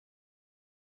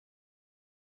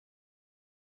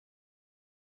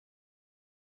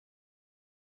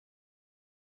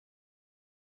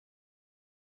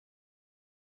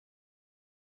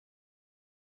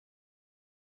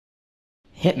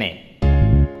Hit me.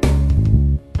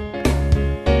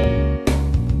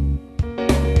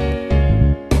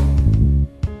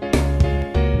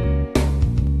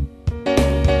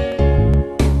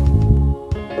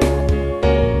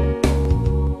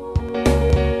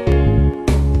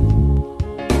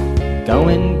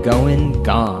 Going,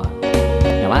 gone.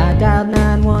 Now I dialed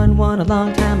 911 a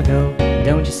long time ago.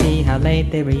 Don't you see how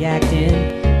late they're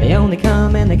reacting? They only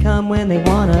come and they come when they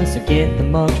wanna. So get the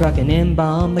mug truck and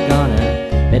embalm the goner.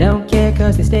 They don't care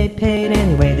cause they stay paid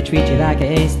anyway. They treat you like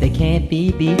an ace, they can't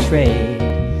be betrayed.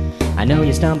 I know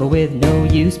you stumble with no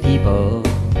use people.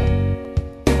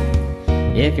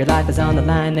 If your life is on the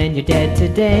line then you're dead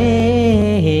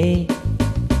today.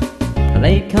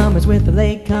 Latecomers with the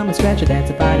latecomer stretcher, that's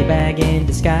a body bag in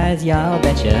disguise, y'all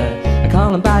betcha. I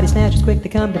call them body snatchers, quick to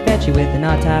come to fetch you with an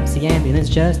autopsy ambulance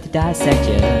just to dissect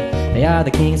you. They are the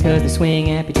kings cause they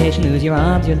swing amputation, lose your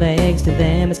arms, your legs, to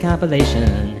them is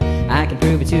compilation. I can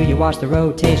prove it to you, watch the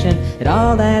rotation, it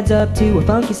all adds up to a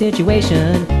funky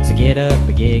situation. So get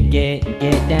up, get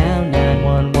down,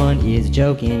 911 is a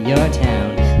joke in your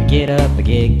town. Get up,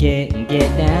 get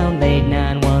down, late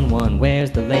 911, where's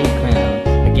the late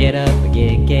crown? Get up,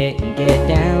 get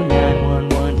down,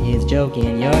 911 is a joke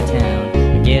in your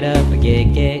town. Get up,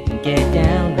 get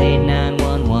down, late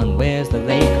 911, where's the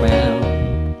late crown?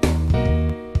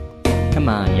 Come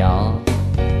on, y'all.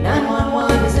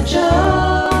 911 is a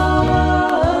joke.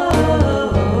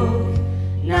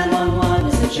 911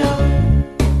 is a joke.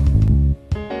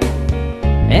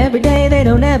 Every day they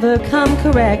don't ever come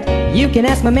correct. You can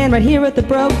ask my man right here with the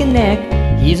broken neck.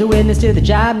 He's a witness to the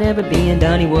job never being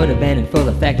done. He would have been in full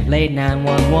effect if late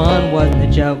 911 wasn't a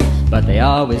joke. But they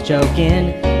always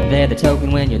joking. They're the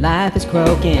token when your life is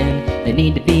croaking. They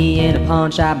need to be in a pawn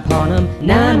shop and pawn them.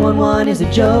 911 is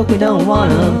a joke, we don't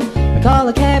want them. I call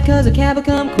a cab cause a cab will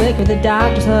come quicker. The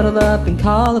doctors huddle up and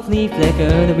call a flea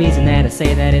flicker. The reason that I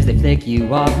say that is they flick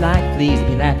you off like fleas. They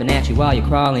be laughing at you while you're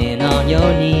crawling on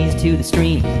your knees to the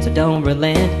stream. So don't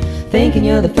relent, thinking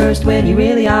you're the first when you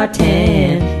really are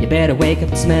 10. You better wake up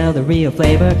and smell the real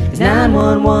flavor, cause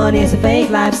 911 is a fake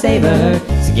lifesaver.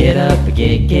 So get up,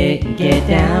 get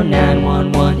down,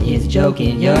 911 is a joke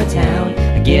in your town.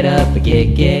 Get up,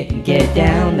 get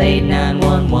down, late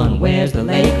 911, where's the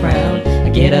late crown?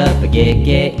 Get up, get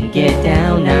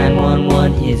down,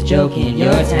 911 is a joke in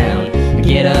your town.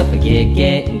 Get up,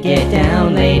 get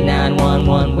down, late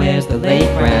 911, where's the late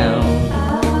crown?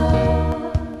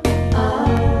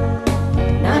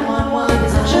 911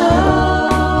 is a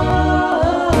joke.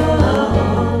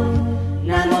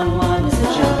 911 is a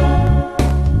joke.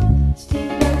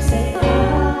 Steve Burke say,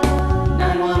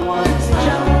 911 is a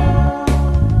joke.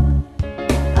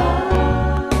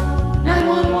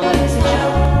 911 is a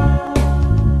joke.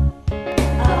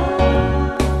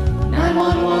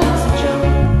 911 is a joke.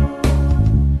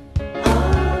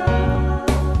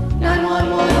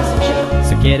 911 is a joke.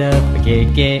 So get up,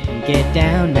 get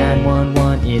down,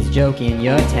 911 is a joke in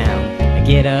your town.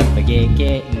 Get up,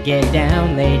 get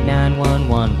down, late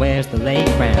 911, where's the late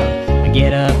crown?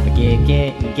 Get up,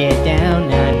 get down,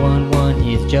 911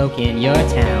 is a joke in your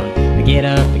town. Get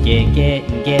up,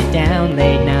 get down,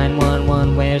 late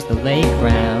 911, where's the late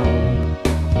crown?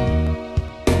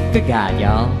 Good God,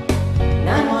 y'all.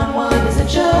 911 is a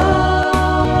joke.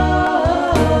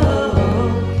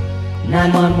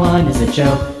 911 is a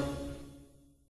joke.